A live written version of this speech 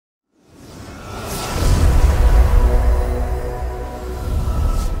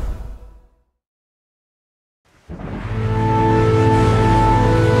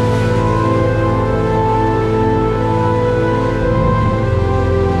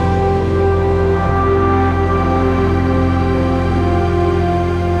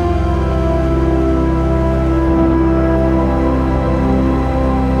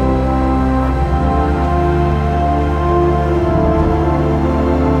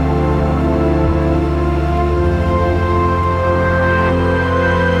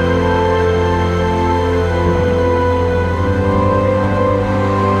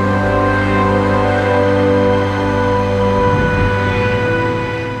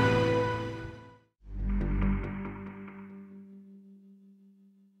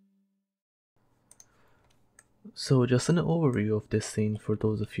So just an overview of this scene for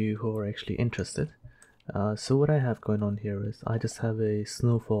those of you who are actually interested. So what I have going on here is I just have a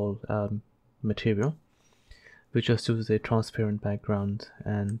snowfall material which just uses a transparent background,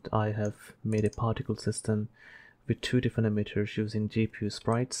 and I have made a particle system with two different emitters using GPU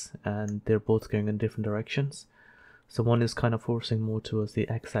sprites, and they're both going in different directions. So one is kind of forcing more towards the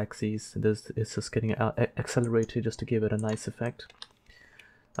x-axis, it's just getting accelerated just to give it a nice effect.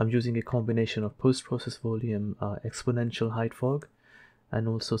 I'm using a combination of post-process volume, exponential height fog, and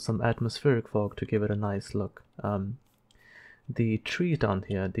also some atmospheric fog to give it a nice look. The trees down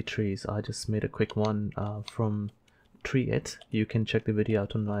here, the trees, I just made a quick one from Tree It. You can check the video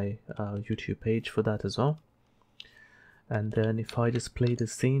out on my YouTube page for that as well. And then if I just play the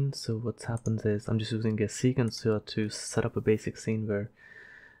scene, so what happens is I'm just using a sequencer to set up a basic scene where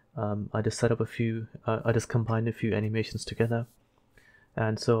I just set up a few, I just combined a few animations together.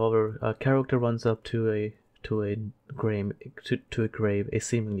 And so our character runs up to a grave, a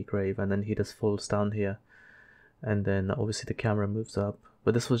seemingly grave, and then he just falls down here, and then obviously the camera moves up.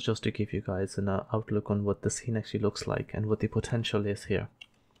 But this was just to give you guys an outlook on what the scene actually looks like and what the potential is here.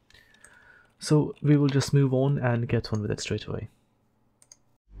 So we will just move on and get on with it straight away.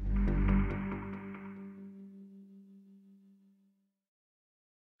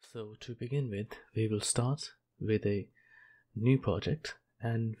 So to begin with, we will start with a new project,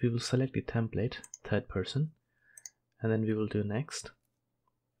 and we will select the template third person, and then we will do next,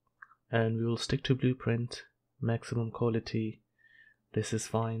 and we will stick to blueprint, maximum quality, this is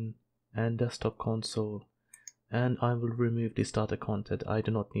fine, and desktop console, and I will remove the starter content. I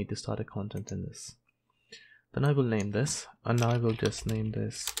do not need the starter content in this. Then I will name this, and I will just name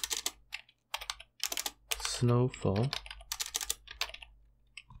this Snowfall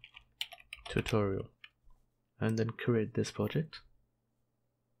tutorial, and then create this project.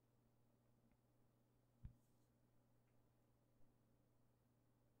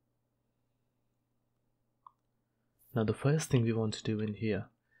 Now the first thing we want to do in here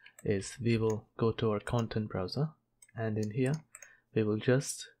is we will go to our content browser, and in here we will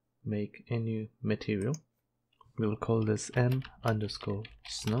just make a new material. We will call this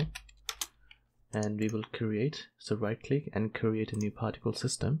m_snow, and we will create, so right click and create a new particle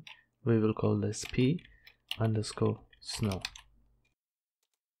system. We will call this p_snow.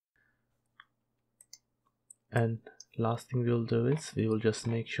 And last thing we will do is we will just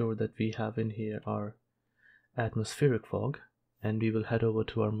make sure that we have in here our atmospheric fog, and we will head over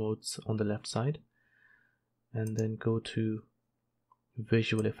to our modes on the left side, and then go to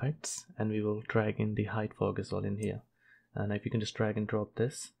visual effects, and we will drag in the height fog as well in here. And if you can just drag and drop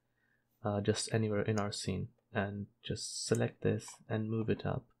this just anywhere in our scene, and just select this and move it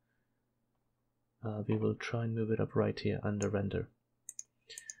up. We will try and move it up right here under render.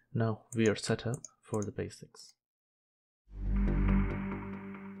 Now we are set up for the basics.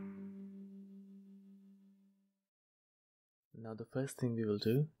 Now the first thing we will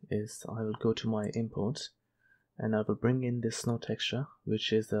do is I will go to my import, and I will bring in this snow texture,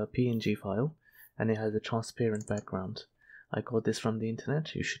 which is a PNG file, and it has a transparent background. I got this from the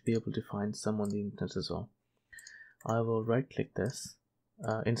internet. You should be able to find some on the internet as well. I will right click this.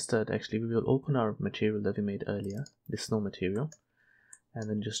 Instead, actually, we will open our material that we made earlier, the snow material, and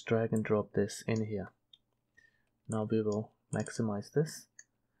then just drag and drop this in here. Now we will maximize this,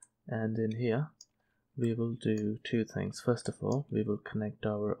 and in here we will do two things. First of all, we will connect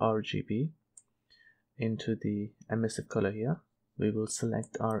our RGB into the emissive color here. We will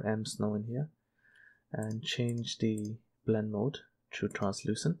select our M_snow in here and change the blend mode to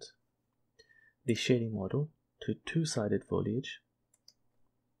translucent, the shading model to two-sided foliage,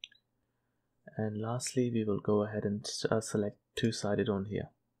 and lastly we will go ahead and select two-sided on here.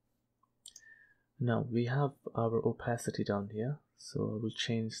 Now we have our opacity down here, so I will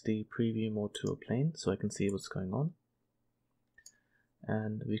change the preview mode to a plane so I can see what's going on,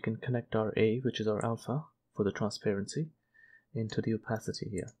 and we can connect our A, which is our alpha for the transparency, into the opacity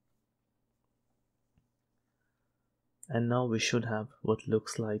here. And now we should have what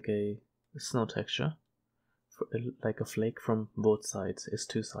looks like a snow texture, like a flake from both sides is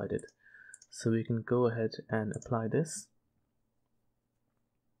two-sided. So we can go ahead and apply this,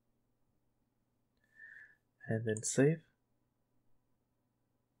 and then save,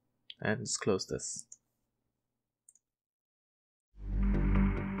 and let's close this.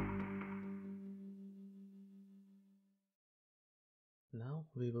 Now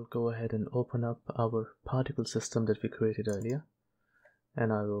we will go ahead and open up our particle system that we created earlier,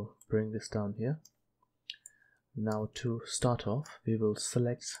 and I will bring this down here. Now to start off, we will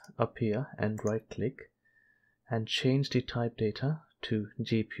select up here and right click and change the type data to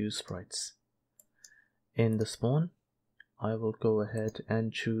GPU sprites. In the spawn, I will go ahead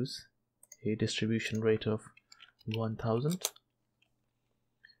and choose a distribution rate of 1000.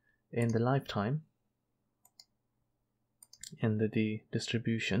 In the lifetime, in the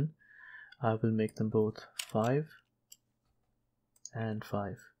distribution, I will make them both 5 and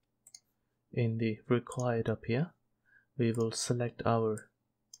 5. In the required up here, we will select our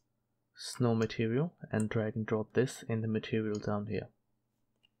snow material and drag and drop this in the material down here.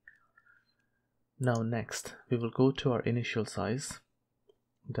 Now next, we will go to our initial size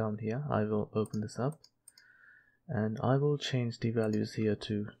down here. I will open this up and I will change the values here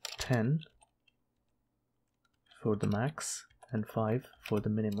to 10 for the max and 5 for the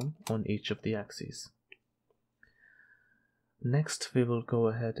minimum on each of the axes. Next, we will go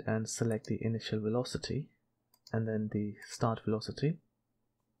ahead and select the initial velocity and then the start velocity.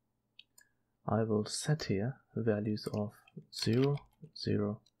 I will set here values of 0,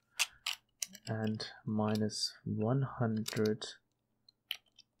 0, and -100,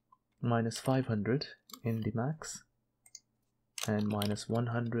 -500 in the max, and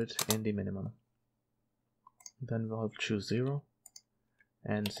 -100 in the minimum. Then we'll choose 0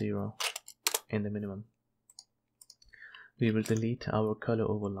 and 0 in the minimum. We will delete our color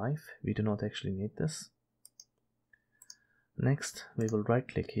over life. We do not actually need this. Next, we will right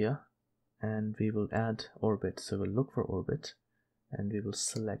click here and we will add orbit. So we'll look for orbit and we will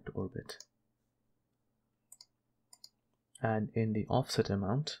select orbit. And in the offset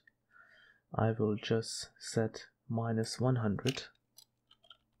amount, I will just set -100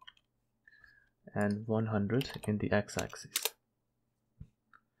 and 100 in the x-axis.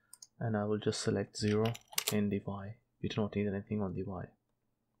 And I will just select 0 in the y. We do not need anything on the y.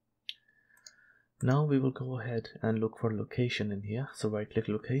 Now we will go ahead and look for location in here. So right click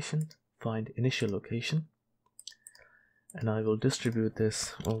location, find initial location, and I will distribute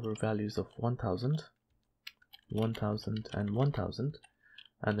this over values of 1000, 1000 and 1000,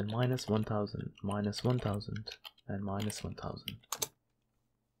 and then -1000, -1000 and -1000.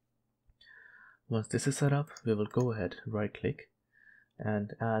 Once this is set up, we will go ahead, right click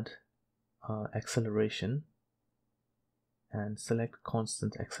and add acceleration and select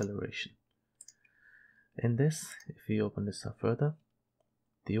constant acceleration. In this, if we open this up further,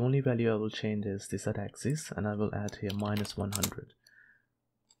 the only value I will change is the z-axis, and I will add here -100.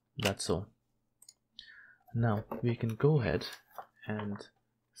 That's all. Now we can go ahead and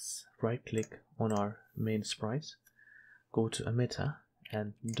right click on our main sprite, go to emitter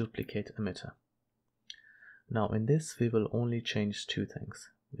and duplicate emitter. Now in this we will only change two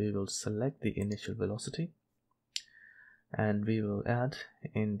things. We will select the initial velocity and we will add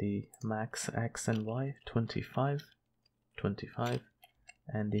in the max x and y 25, 25,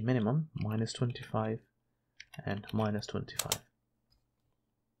 and the minimum -25 and -25.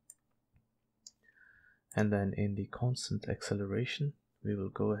 And then in the constant acceleration, we will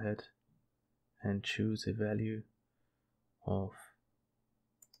go ahead and choose a value of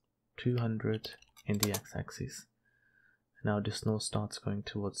 200 in the x-axis. Now the snow starts going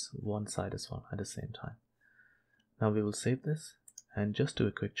towards one side as well at the same time. Now we will save this and just do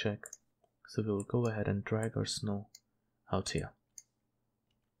a quick check. So we will go ahead and drag our snow out here.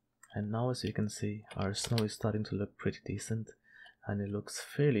 And now as you can see, our snow is starting to look pretty decent and it looks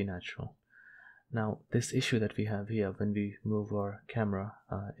fairly natural. Now this issue that we have here when we move our camera,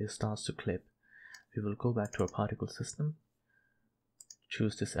 it starts to clip. We will go back to our particle system,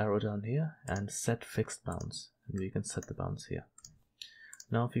 choose this arrow down here and set fixed bounds, and we can set the bounds here.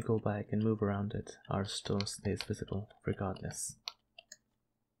 Now if we go back and move around it, our snow stays visible regardless.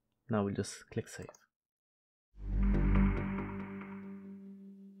 Now we'll just click save.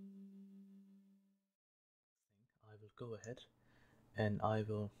 I will go ahead and I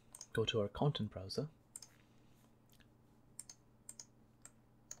will go to our content browser,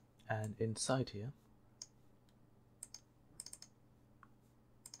 and inside here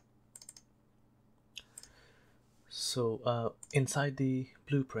inside the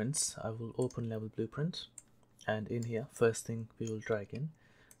blueprints, I will open level blueprint, and in here first thing we will drag in,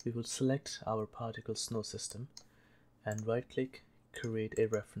 we will select our particle snow system and right click, create a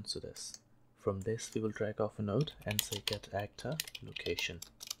reference to this. From this we will drag off a node and say get actor location.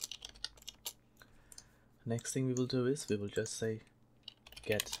 Next thing we will do is we will just say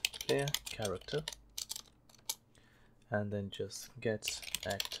get player character and then just get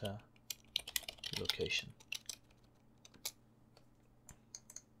actor location.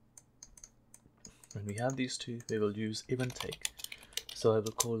 When we have these two, we will use event take. So I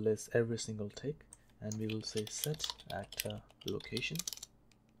will call this every single take and we will say set actor location.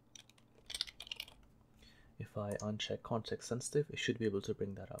 If I uncheck context sensitive, it should be able to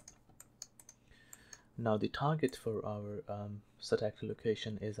bring that up. Now the target for our set actor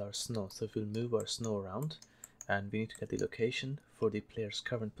location is our snow, so if we'll move our snow around, and we need to get the location for the player's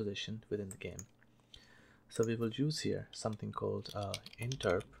current position within the game. So we will use here something called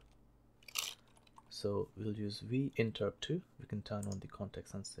interp. So we'll use vinterp2. We can turn on the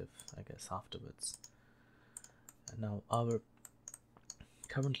context sensitive, I guess, afterwards. And now our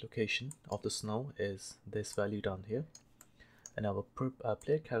current location of the snow is this value down here, and our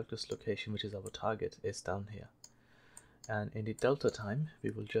player character's location, which is our target, is down here. And in the delta time, we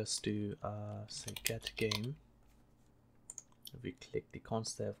will just do say get game. We click the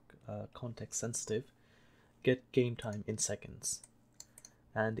context sensitive, get game time in seconds.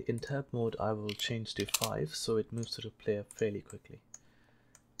 And the interp mode I will change to 5, so it moves to the player fairly quickly.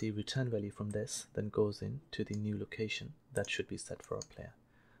 The return value from this then goes into the new location that should be set for our player.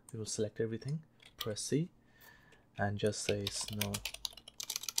 We will select everything, press C, and just say snow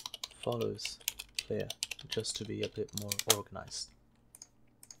follows player, just to be a bit more organized.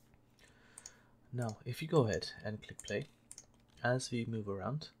 Now if you go ahead and click play, as we move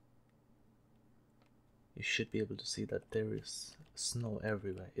around, you should be able to see that there is snow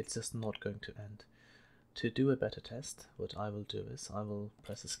everywhere. It's just not going to end. To do a better test, what I will do is I will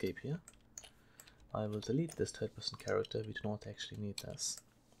press escape here. I will delete this third person character, we do not actually need this.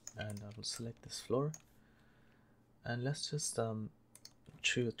 And I will select this floor. And let's just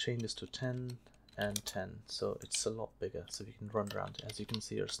change this to 10 and 10, so it's a lot bigger, so we can run around. As you can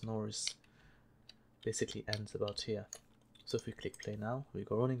see, our snow is basically ends about here. So if we click play now, we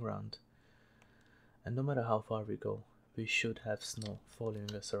go running around, and no matter how far we go, we should have snow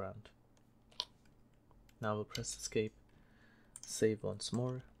following us around. Now we'll press escape, save once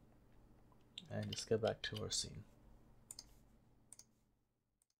more, and just get back to our scene.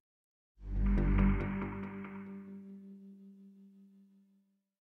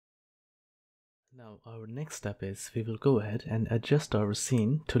 Now our next step is we will go ahead and adjust our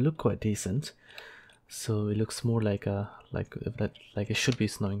scene to look quite decent, so it looks more like it should be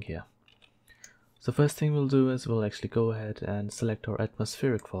snowing here. So first thing we'll do is we'll actually go ahead and select our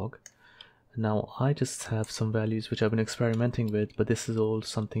atmospheric fog. Now I just have some values which I've been experimenting with, but this is all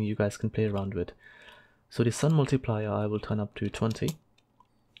something you guys can play around with. So the sun multiplier I will turn up to 20.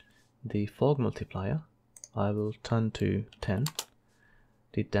 The fog multiplier I will turn to 10.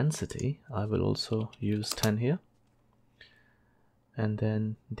 The density I will also use 10 here. And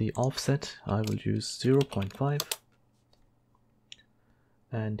then the offset I will use 0.5.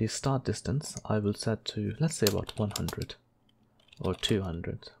 And the start distance I will set to, let's say, about 100 or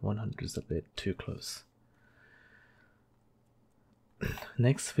 200. 100 is a bit too close.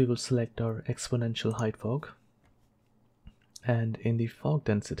 Next we will select our exponential height fog, and in the fog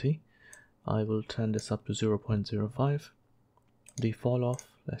density I will turn this up to 0.05. The fall off,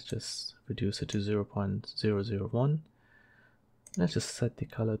 let's just reduce it to 0.001. Let's just set the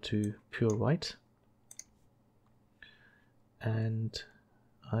color to pure white, and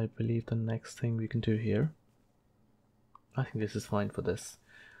I believe the next thing we can do here, I think this is fine for this.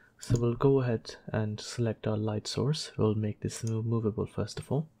 So we'll go ahead and select our light source. We'll make this movable first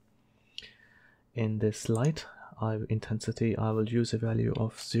of all. In this light intensity I will use a value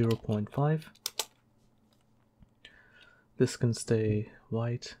of 0.5. This can stay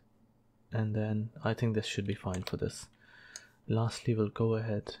white, and then I think this should be fine for this. Lastly, we'll go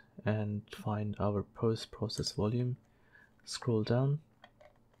ahead and find our post-process volume, scroll down.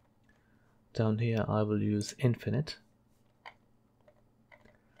 Down here I will use infinite,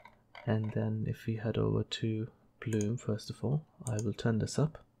 and then if we head over to bloom, first of all I will turn this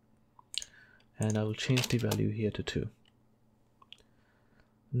up, and I will change the value here to 2.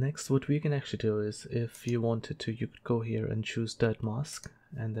 Next, what we can actually do is, if you wanted to, you could go here and choose dirt mask,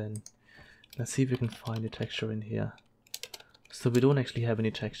 and then let's see if we can find a texture in here. So we don't actually have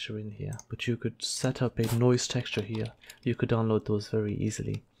any texture in here, but you could set up a noise texture here. You could download those very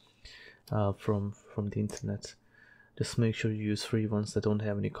easily from the internet. Just make sure you use free ones that don't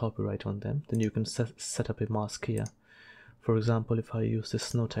have any copyright on them. Then you can set up a mask here. For example, if I use this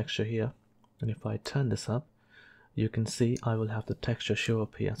snow texture here, and if I turn this up, you can see I will have the texture show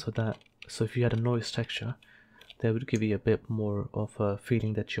up here. So if you had a noise texture, that would give you a bit more of a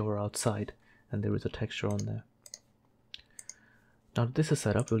feeling that you're outside and there is a texture on there. Now that this is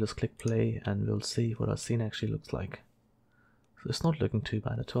set up, we'll just click play and we'll see what our scene actually looks like. So it's not looking too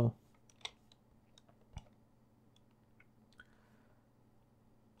bad at all.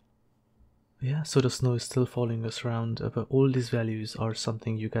 Yeah, so the snow is still following us around, but all these values are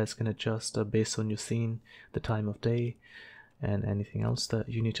something you guys can adjust based on your scene, the time of day, and anything else that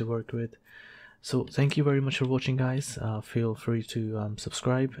you need to work with. So thank you very much for watching, guys. Feel free to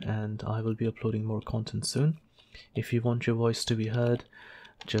subscribe, and I will be uploading more content soon. If you want your voice to be heard,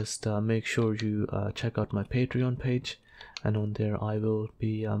 just make sure you check out my Patreon page, and on there I will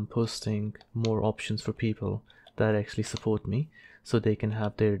be posting more options for people that actually support me, so they can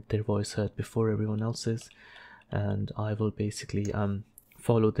have their voice heard before everyone else's. And I will basically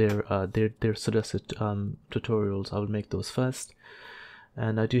follow their suggested tutorials. I will make those first.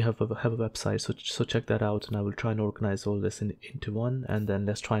 And I do have a website, so check that out, and I will try and organize all this into one, and then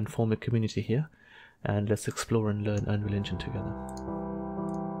let's try and form a community here, and let's explore and learn Unreal Engine together.